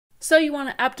So you want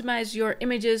to optimize your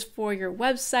images for your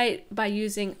website by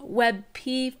using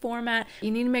Webp format.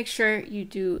 You need to make sure you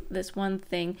do this one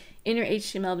thing in your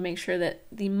HTML to make sure that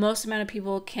the most amount of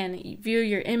people can view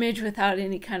your image without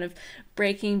any kind of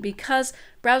breaking, because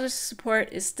browser support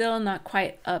is still not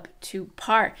quite up to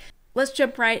par. Let's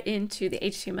jump right into the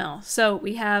HTML. So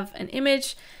we have an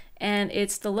image and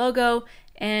it's the logo,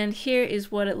 and here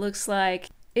is what it looks like.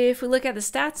 If we look at the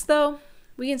stats though,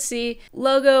 we can see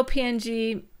logo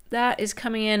PNG, that is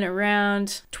coming in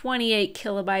around 28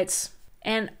 kilobytes.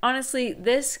 And honestly,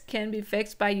 this can be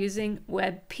fixed by using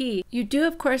Webp. You do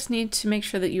of course need to make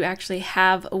sure that you actually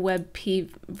have a Webp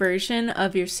version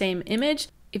of your same image.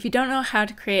 If you don't know how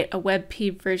to create a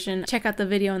Webp version, check out the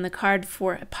video in the card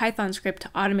for a Python script to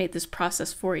automate this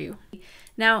process for you.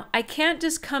 Now, I can't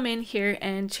just come in here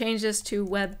and change this to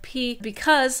Webp,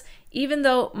 because even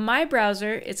though my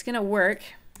browser, it's gonna work,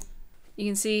 you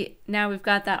can see now we've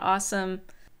got that awesome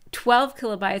 12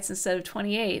 kilobytes instead of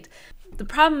 28. The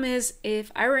problem is,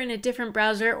 if I were in a different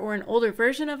browser or an older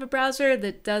version of a browser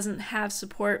that doesn't have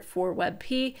support for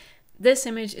Webp, this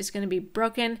image is going to be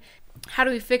broken. How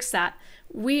do we fix that?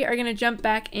 We are going to jump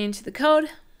back into the code,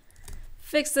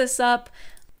 fix this up.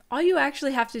 All you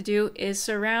actually have to do is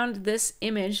surround this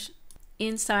image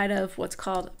inside of what's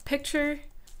called picture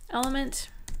element.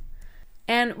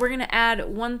 And we're going to add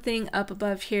one thing up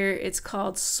above here. It's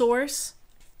called source.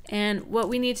 And what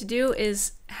we need to do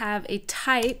is have a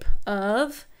type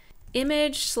of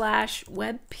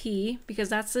image/Webp, because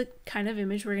that's the kind of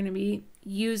image we're going to be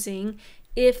using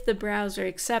if the browser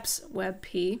accepts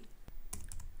Webp.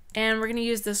 And we're going to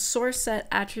use the source set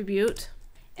attribute.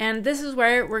 And this is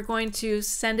where we're going to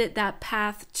send it that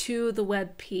path to the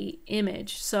Webp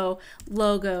image. So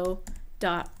logo.webp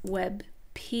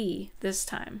this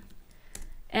time.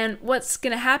 And what's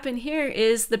going to happen here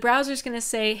is the browser is going to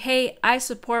say, hey, I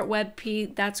support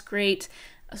Webp, that's great.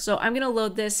 So I'm going to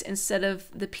load this instead of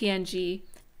the PNG.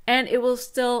 And it will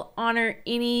still honor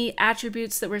any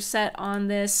attributes that were set on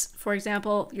this. For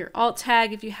example, your alt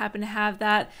tag, if you happen to have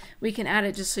that, we can add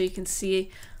it just so you can see.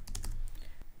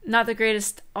 Not the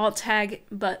greatest alt tag,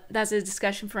 but that's a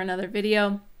discussion for another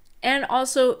video. And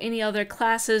also any other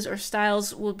classes or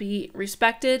styles will be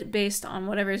respected based on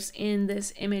whatever's in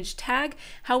this image tag.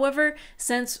 However,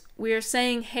 since we are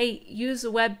saying, hey, use a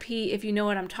Webp if you know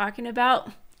what I'm talking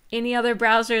about, any other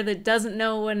browser that doesn't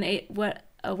know what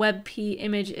a Webp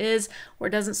image is or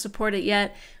doesn't support it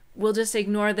yet, we'll just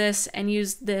ignore this and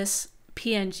use this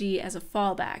PNG as a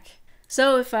fallback.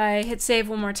 So if I hit save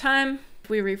one more time, if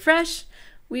we refresh,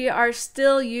 we are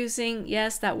still using,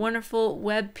 yes, that wonderful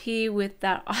Webp with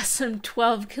that awesome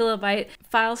 12 kilobyte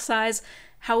file size.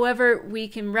 However, we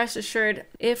can rest assured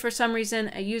if for some reason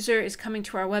a user is coming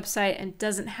to our website and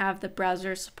doesn't have the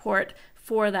browser support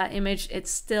for that image,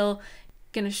 it's still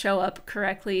going to show up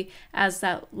correctly as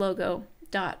that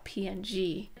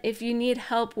logo.png. If you need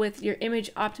help with your image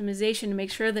optimization to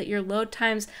make sure that your load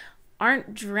times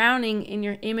aren't drowning in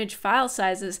your image file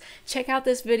sizes, check out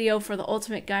this video for the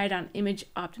ultimate guide on image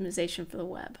optimization for the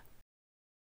web.